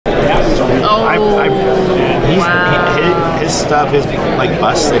His stuff, his like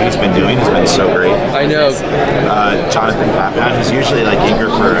busts that he's been doing has been so great. I know. Jonathan Papin, he's usually like inker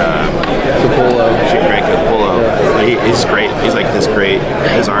for Greg Capullo, but he's great. He's like this great.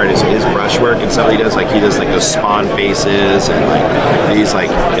 His art is his brush work and stuff he does those spawn faces and like he's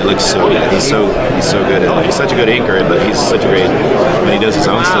like it looks so good. He's so good. He's such a good inker, but he's such a great when he does his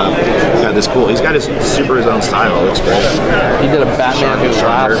own stuff. He's got this cool. He's got his own style. It looks great. He did a Batman Who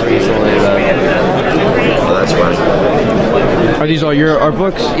Laughs recently. Oh, that's fun. Are these all your art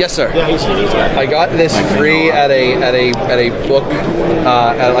books? Yes, sir. I got this free at a book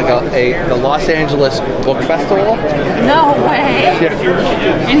at like the Los Angeles Book Festival. No way.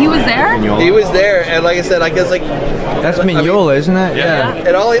 Yeah. And he was there? He was there, and like I said, I guess like that's Mignola, isn't it? Yeah.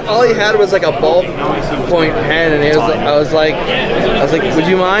 And all he had was like a ballpoint pen, and I was like, would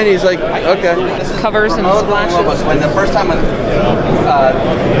you mind? He's like, okay. Covers and splashes. When the first time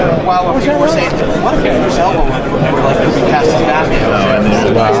while people were saying, what if Idris Elba were like we cast as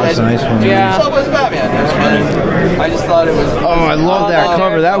Batman? Wow, that's a nice one. Yeah. So was Batman. I just thought it was. Oh, I love that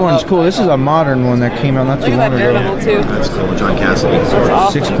cover. That one's cool. This is a modern one that came out not too long ago. That's cool. John Cassidy.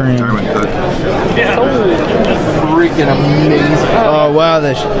 Six cream. Darwin Cook. Freaking amazing. Oh wow,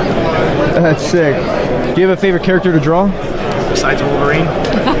 that's sick. Do you have a favorite character to draw? Besides Wolverine?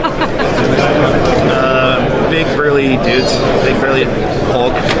 Big burly dudes. Big burly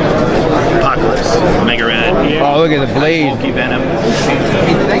Hulk. Apocalypse. Omega Red. Oh, look at the blade. Hulky Venom.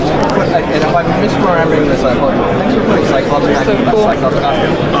 Hey, thanks for putting, and if I'm misremembering this, I apologize. Thanks for putting Cyclops back in the Cyclops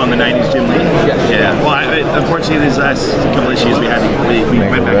costume. On the 90s Jim Lee? Yeah. Well, unfortunately, these last couple issues we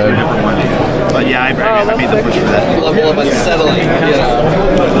went back to a different one. But yeah, I made the push for that. Level of unsettling, you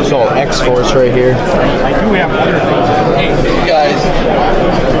know. It's all X-Force right here. Hey, you guys.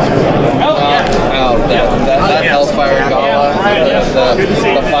 That Hellfire Gala,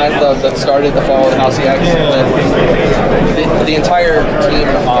 that started the fall of House X, the entire team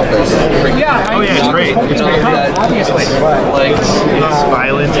office. Oh yeah, it's great. It's great. Like, it's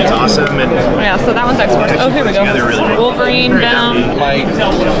violent, it's awesome, and yeah, so that one's X-Force. Oh, here we go. Really Wolverine, Venom.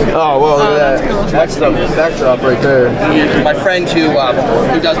 Oh, well, look at that. Cool. That's the backdrop right there. My friend who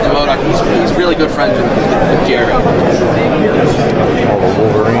does the MODOK, he's really good friends with Jared. Oh, the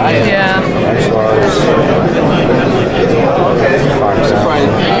Wolverine. Yeah. X-Stars.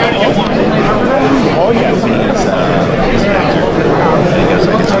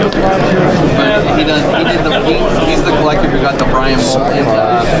 He's the collector who got the Brian Bolton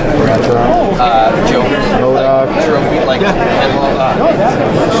Joker MODOK trophy, like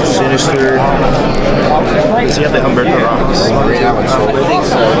Sinister. Does he have the Humberto Rocks? I think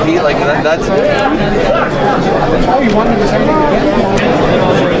so. He like that's. Oh, you wanted to say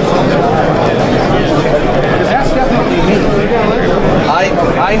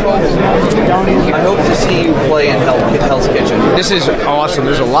I hope to see you play in Hell's Kitchen. This is awesome.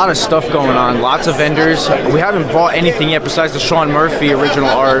 There's a lot of stuff going on. Lots of vendors. We haven't bought anything yet besides the Sean Murphy original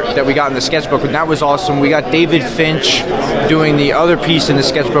art that we got in the sketchbook, and that was awesome. We got David Finch doing the other piece in the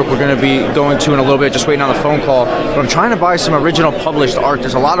sketchbook we're going to be going to in a little bit, just waiting on the phone call. But I'm trying to buy some original published art.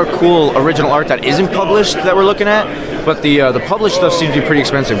 There's a lot of cool original art that isn't published that we're looking at, but the published stuff seems to be pretty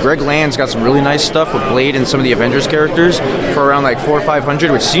expensive. Greg Land's got some really nice stuff with Blade and some of the Avengers characters for around like $400 or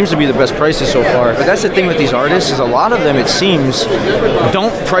 $500, which seems to be the best prices so far. But that's the thing with these artists, is a lot of them, it seems,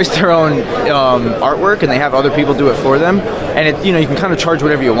 don't price their own artwork, and they have other people do it for them. And you can kind of charge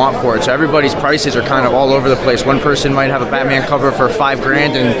whatever you want for it. So everybody's prices are kind of all over the place. One person might have a Batman cover for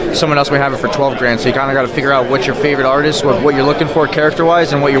 $5,000, and someone else might have it for $12,000. So you kind of got to figure out what's your favorite artist, what you're looking for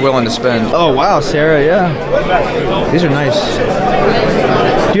character-wise, and what you're willing to spend. Oh wow, Sarah, yeah, these are nice.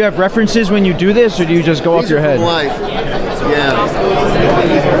 Do you have references when you do this, or do you just go off your head? Life. Yeah.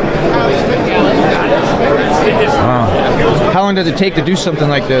 Wow. How long does it take to do something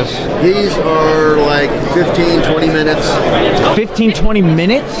like this? These are like 15, 20 minutes. 15, 20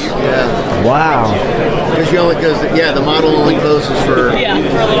 minutes? Yeah. Wow. Because the model only poses for For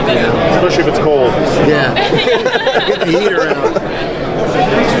a little bit. Especially if it's cold. Yeah. Get the heater out.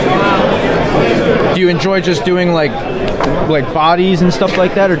 Do you enjoy just doing like bodies and stuff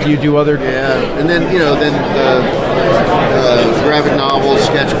like that, or do you do other? Yeah, and then graphic novels,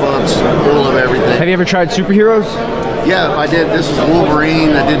 sketchbooks, a little of everything. Have you ever tried superheroes? Yeah, I did. This is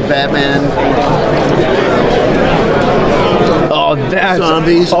Wolverine. I did Batman. Oh, that's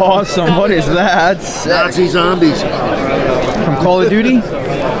zombies. Awesome. What is that? Nazi zombies. From Call of Duty?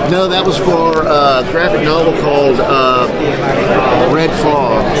 No, that was for a graphic novel called Red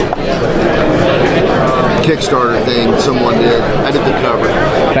Fog. Kickstarter thing someone did. I did the cover.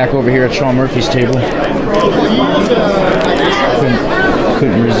 Back over here at Sean Murphy's table.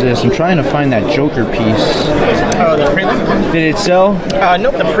 couldn't resist. I'm trying to find that Joker piece. Oh, the prelim? Did it sell?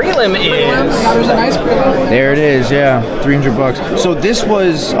 Nope, the prelim is... There's a nice prelim. There it is, yeah. $300. So this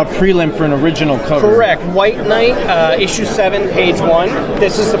was a prelim for an original cover. Correct. White Knight, issue 7, page 1.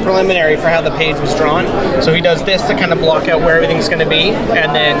 This is the preliminary for how the page was drawn. So he does this to kind of block out where everything's going to be,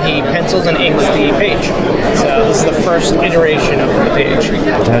 and then he pencils and inks the page. So this is the first iteration of the page.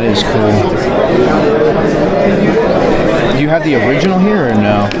 That is cool. Do you have the original here or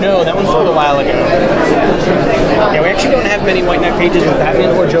no? No, that one's sold a while ago. Yeah, we actually don't have many White Knight pages with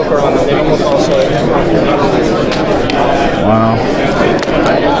Batman or Joker on them. They almost all sold. Wow.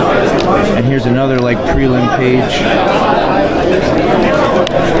 And here's another like prelim page.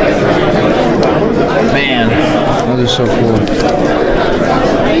 Man, those are so cool.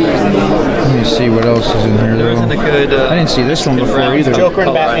 Let me see what else is in here though. I didn't see this one before either. Joker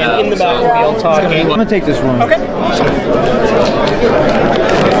and Batman in the Batmobile talking. I'm gonna take this one. Okay.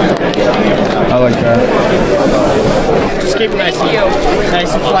 I like that. Just keep it nice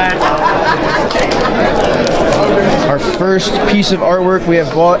and flat. Our first piece of artwork we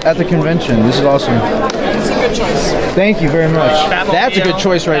have bought at the convention. This is awesome. It's a good choice. Thank you very much. Batmobile, That's a good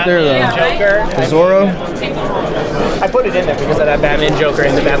choice right there though. Joker. The Zorro. I put it in there because of that Batman Joker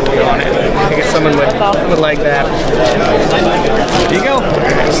and the Batmobile on it. I think someone would like that. There you go.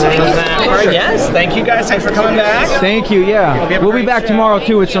 Yes, thank you guys. Thanks for coming back. Thank you, yeah. We'll be back tomorrow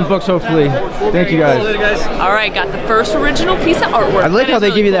too with some books hopefully. Thank you guys. All right, got the first original piece of artwork. I like how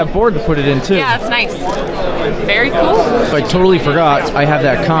they give you that board to put it in too. Yeah, it's nice. Very cool. So I totally forgot I have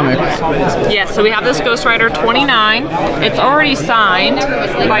that comic. Yes, so we have this Ghost Rider 29. It's already signed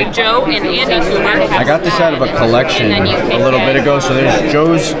by Joe and Andy. I got this out of a collection a little bit ago. So there's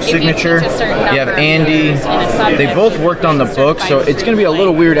Joe's signature. You have Andy. They both worked on the book, so it's going to be a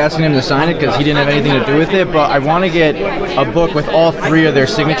little weird asking him to sign it because he didn't have anything to do with it, but I want to get a book with all 3 of their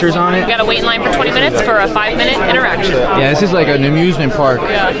signatures on it. You gotta wait in line for 20 minutes for a 5-minute interaction. Yeah, this is like an amusement park.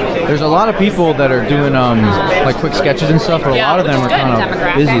 Yeah. There's a lot of people that are doing like quick sketches and stuff, but a lot of them are kind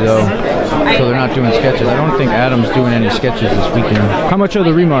of busy though, so they're not doing sketches. I don't think Adam's doing any sketches this weekend. How much are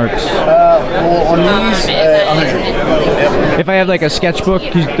the remarks? Well, on these, 100. Yep. If I have like a sketchbook,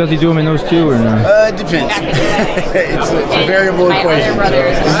 does he do them in those too or no? It depends. it's a variable equation.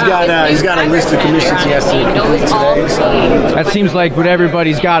 So he's got a list of commissions he has to complete today. So. That seems like what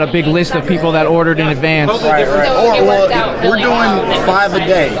everybody's got, a big list of people that ordered in advance. Right. Well, we're doing 5 a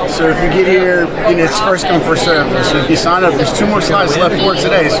day. So if you get here, it's first come, first serve. So if you sign up, there's 2 more slots left for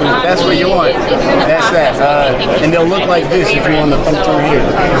today. So if that's what you want, that's that. And they'll look like this if you want to come through here.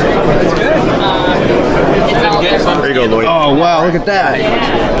 There you go, Lloyd. Oh wow, look at that.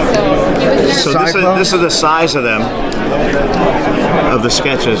 So this is the size of them, of the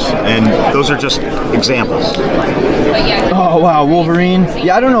sketches, and those are just examples. Oh wow, Wolverine.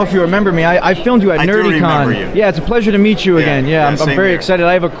 Yeah, I don't know if you remember me. I filmed you at NerdyCon. Yeah, it's a pleasure to meet you again. Yeah, I'm very excited.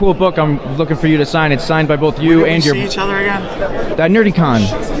 I have a cool book I'm looking for you to sign. It's signed by both you and your... see each other again? At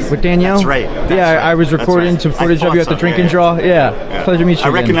NerdyCon with Danielle. That's right. I was recording some footage of you at the Drink and Draw. Yeah, pleasure to meet you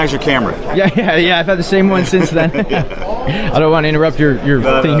again. I recognize your camera. Yeah, I've had the same one since then. I don't want to interrupt your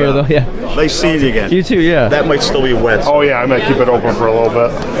thing here though. Yeah. Nice seeing you again. You too, yeah. That might still be wet. Oh yeah, I might keep it open for a little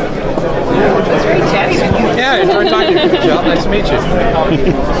bit. Yeah, I enjoyed talking to you, Joe. Nice to meet you.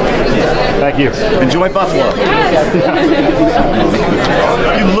 Thank you. Enjoy Buffalo.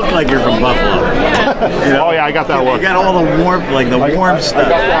 You look like you're from Buffalo. You know? Oh yeah, I got that look. You got all the warm, stuff.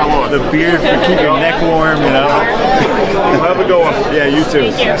 The beard for keeping your neck warm, Have a good one. Yeah, you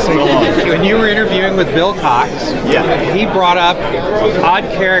too. So long. When you were interviewing with Bill Cox, he brought up odd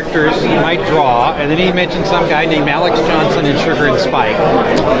characters he might draw, and then he mentioned some guy named Alex Johnson in Sugar and Spike.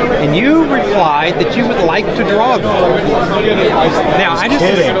 And you replied that you would like to draw them. Now,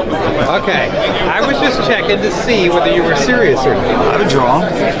 okay, I was just checking to see whether you were serious or not. I would draw.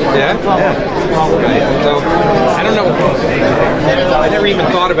 Yeah? Okay. So, I don't know. I never even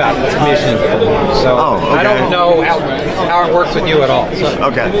thought about commissioning. So, I don't know how it works with you at all. So,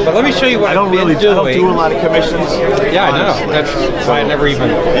 okay. But let me show you what I don't do a lot of commissions. Yeah, I know. That's why I never even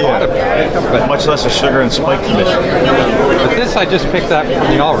thought about it. But much less a Sugar and Spike commission. But this I just picked up from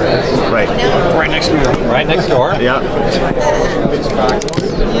the Allreds. Right. Right next door. Right next door. Yeah.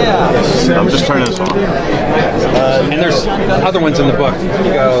 Yeah. I'm just turning this on. And there's other ones in the book.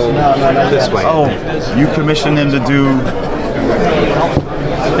 You go this way. Oh, you commissioned him to do...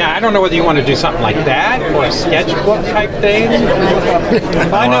 Now, I don't know whether you want to do something like that or a sketchbook type thing.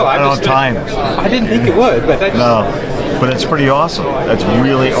 I know. I don't have time. I didn't think it would, but that's... No. But it's pretty awesome. That's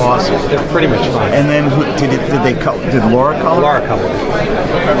really awesome. They're pretty much fun. And then did Laura color? Laura colored.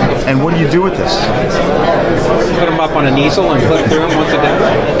 And what do you do with this? Put them up on an easel and flip through them once a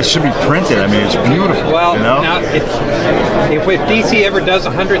day. It should be printed. I mean, it's beautiful. Well, you know? now if DC ever does a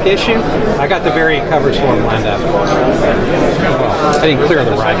 100th issue, I got the variant covers for them lined up. Well, I didn't clear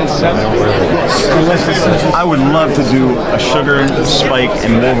the rights, so I don't really. I would love to do a Sugar and Spike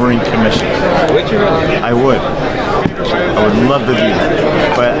and Wolverine commission. Would you really? I would. I would love to do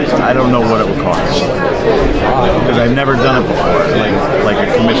that, but I don't know what it would cost because I've never done it before, like a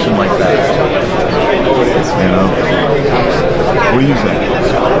commission like that. You know? What do you think?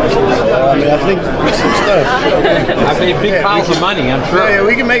 I mean, I think some stuff. I've made big piles of money, I'm sure. Yeah,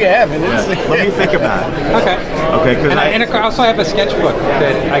 we can make it happen. Let me think about it. Okay. Okay, because and I also have a sketchbook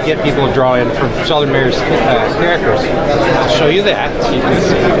that I get people to draw in from Southern Mayor's characters. I'll show you that. So you can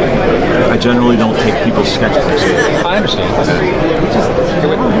see. I generally don't take people's sketchbooks. I understand.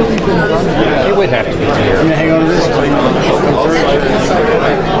 It would have to be here. I'm gonna hang on to this.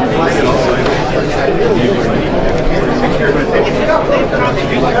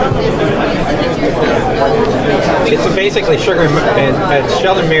 It's basically Sugar and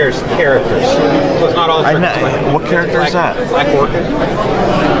Sheldon Mayor's characters. So it's not all. What character is that? Black Orchid.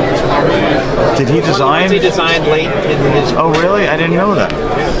 Did he design? He designed late in his. Oh, really? I didn't know that.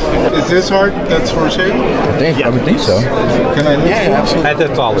 Is this art that's for shade? I would think so. Can I? Yeah, absolutely.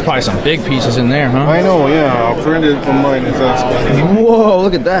 That's all. There's probably some big pieces in there, huh? I know, yeah. A friend of mine is asking. Whoa,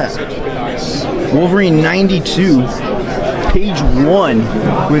 look at that. Wolverine 92, page 1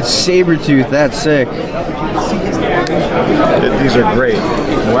 with Sabretooth. That's sick. These are great.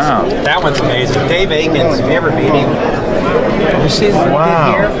 Wow. That one's amazing. Dave Aikens, if you ever meet him. You see what he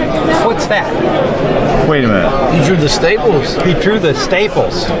did here? What's that? Wait a minute. He drew the staples. He drew the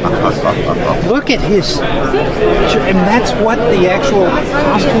staples. Look at his, and that's what the actual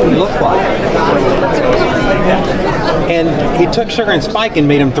costume looked like. And he took Sugar and Spike and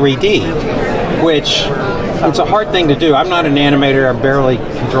made them 3D, which it's a hard thing to do. I'm not an animator. I barely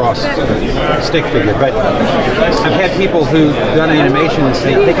can draw a stick figure, but I've had people who've done animation and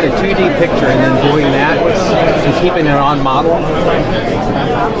say taking a 2D picture and then doing that and keeping it on model.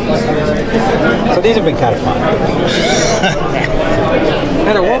 So these have been kind of fun.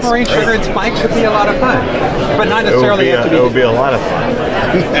 And a Wolverine, Sugar, and Spike would be a lot of fun, but not necessarily have to be. It would be a lot of fun.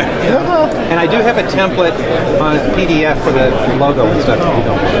 And I do have a template on PDF for the logo and stuff if you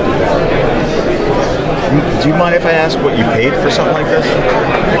don't want to do that. Do you mind if I ask what you paid for something like this?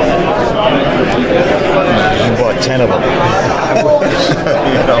 You bought 10 of them.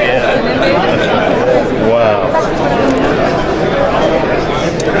 You know? Wow.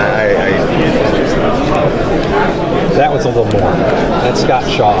 That was a little more. That's Scott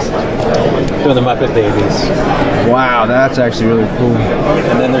Shaw doing the Muppet Babies. Wow, that's actually really cool.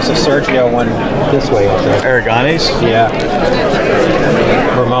 And then there's a Sergio one this way up there. Aragones? Yeah.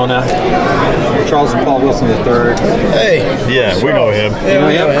 Ramona. Charles and Paul Wilson III. Hey. Yeah, we know him. You know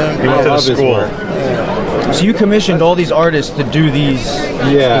him? He went to the school. So you commissioned all these artists to do these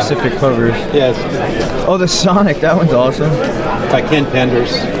specific covers? Yes. Oh, the Sonic, that one's awesome. By Ken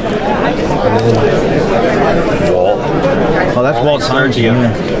Penders. Walt. Oh, that's Walt Sergio.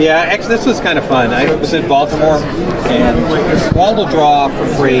 Yeah, this was kind of fun. I was in Baltimore, and Walt will draw for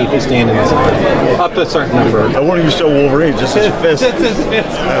free if you stand in his line, up to a certain number. I won't even show Wolverine, just his fist. It's his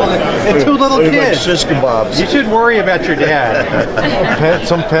fist. And two little Like kids. shish kebabs. You should worry about your dad.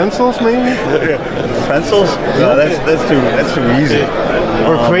 Some pencils, maybe? Pencils? No, that's too easy.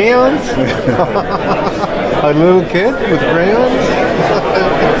 Or crayons? A little kid with crayons?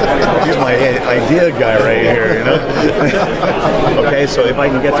 He's my idea guy right here, you know? Okay, so if I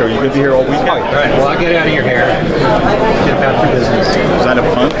can get there, you going to be here all weekend? All right, well, I'll get out of your hair. Get about your business. Is that a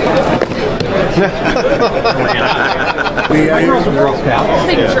punk? My girls are Girl Scouts.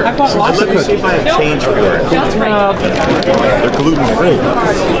 I bought lots of Let me see if I have change for it. Just right. They're gluten-free.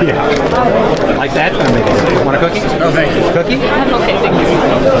 Yeah. Like that? Want a cookie? No, thank you. Cookie? I'm okay, thank you.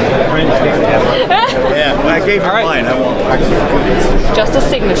 Yeah, well, I gave her mine. I won't. Just a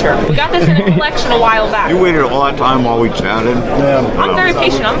signature. We got this in a collection a while back. You waited a long time while we chatted. I'm very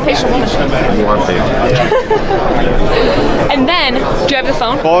patient. I'm a patient woman. You are patient. And then, do you have the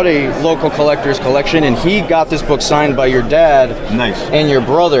phone? Bought a local collector's collection, and he got this book signed by your dad Nice. and your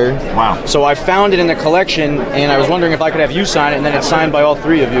brother. Wow. So I found it in the collection, and I was wondering if I could have you sign it, and then it's signed by all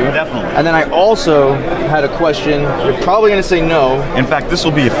three of you. Definitely. And then I also had a question. You're probably going to say no. In fact, this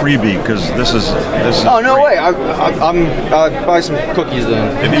will be a freebie because this is. Oh, no free. way. I'll buy some cookies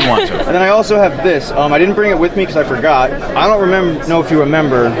then. If you want to. And then I also have this. I didn't bring it with me because I forgot. I don't know if you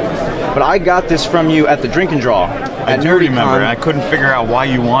remember, but I got this from you at the Drink and Draw. I do remember. I couldn't figure out why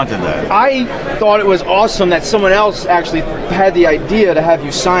you wanted that. I thought it was awesome that someone else actually had the idea to have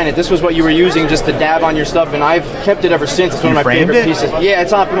you sign it. This was what you were using just to dab on your stuff, and I've kept it ever since. It's one of my favorite pieces. Yeah,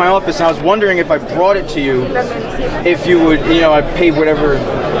 it's up in my office, and I was wondering if I brought it to you, if you would, I paid whatever,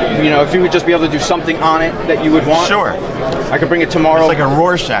 if you would just be able to do something on it that you would want. Sure. I could bring it tomorrow. It's like a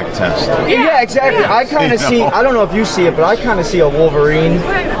Rorschach test. Yeah, exactly. I kind of see, I don't know if you see it, but I kind of see a Wolverine.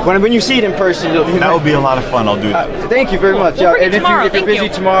 When you see it in person, that would be a lot of fun. I'll do that. Thank you very much. Yeah, and if you're busy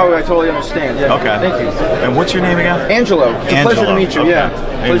tomorrow, I totally understand. Yeah. Okay. Thank you. And what's your name again? Angelo. It's a pleasure to meet you. Okay.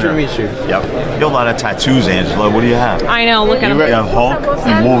 Yeah. Pleasure to meet you. Yep. You have a lot of tattoos, Angelo. What do you have? I know. Look at him. You have Hulk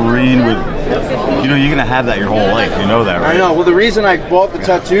and Wolverine with. You're gonna have that your whole life. You know that, right? I know. Well, the reason I bought the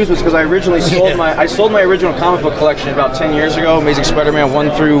tattoos was because I originally sold my original comic book collection about 10 years ago. Amazing Spider-Man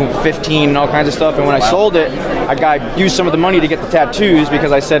 1 through 15 and all kinds of stuff. And when I sold it, I used some of the money to get the tattoos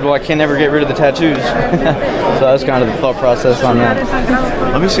because I said, well, I can never get rid of the tattoos. So that's kind of the thought process on that.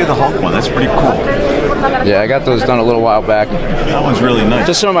 Let me see the Hulk one. That's pretty cool. Yeah, I got those done a little while back. That one's really nice.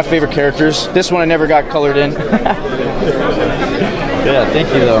 Just some of my favorite characters. This one I never got colored in. Yeah, thank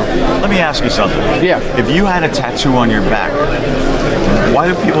you though. Let me ask you something. Yeah. If you had a tattoo on your back, why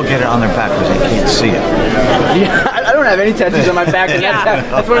do people get it on their back? Because they can't see it. Yeah, I don't have any tattoos on my back.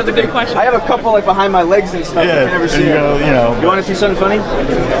 That's one of the good questions. I have a couple like behind my legs and stuff. Yeah, you can never see it. You want to see something funny?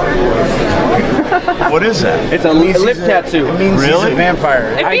 What is that? It's a lip tattoo. It means he's a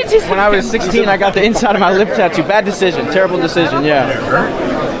vampire. When I was 16, I got the inside of my lip tattoo. Bad decision. Terrible decision. Yeah.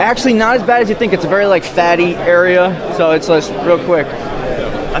 Actually, not as bad as you think. It's a very fatty area, so it's real quick.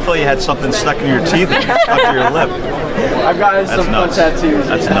 I thought you had something stuck in your teeth and stuck to your lip. I've gotten some fun tattoos.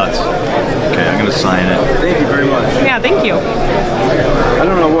 That's nuts. Okay, I'm gonna sign it. Thank you very much. Yeah, thank you. I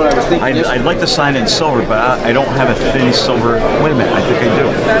don't know what I was thinking. I'd like to sign it in silver, but I don't have a thin silver. Wait a minute, I think I do.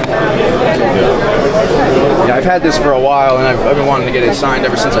 Yeah, I've had this for a while, and I've been wanting to get it signed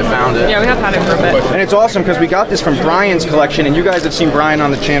ever since I found it. Yeah, we have had it for a bit. And it's awesome because we got this from Brian's collection, and you guys have seen Brian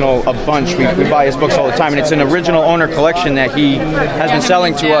on the channel a bunch. We buy his books all the time, and it's an original owner collection that he has been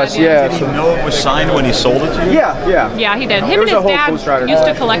selling to us. Yeah. Did you know it was signed when he sold it to you? Yeah. Yeah, he did. Him and his dad used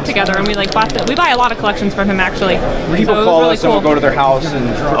to collect together, and we bought we buy a lot of collections from him actually. People call us and we'll go to their house and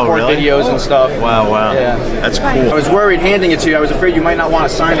record videos and stuff. Wow. Yeah. That's cool. I was worried handing it to you. I was afraid you might not want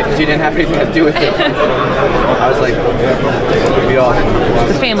to sign it because you didn't have anything to do with it. I was like, it'd be awesome.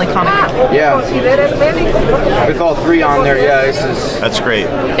 It's a family comic. Yeah. With all three on there, That's great.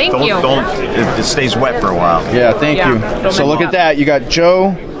 Thank you. It stays wet for a while. Yeah, thank you. So look at that. You got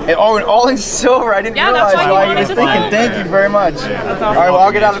Joe. And all in silver. I didn't realize why he was thinking. Thank you very much. All right, well,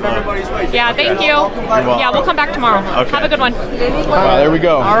 I'll get out of everybody's way. Yeah, thank you. Yeah, we'll come back tomorrow. Okay. Have a good one. There we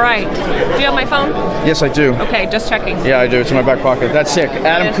go. All right. Do you have my phone? Yes, I do. Okay, just checking. Yeah, I do. It's in my back pocket. That's sick.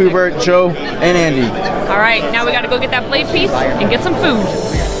 Adam Kubert, Joe, and Andy. All right, now we got to go get that blade piece and get some food.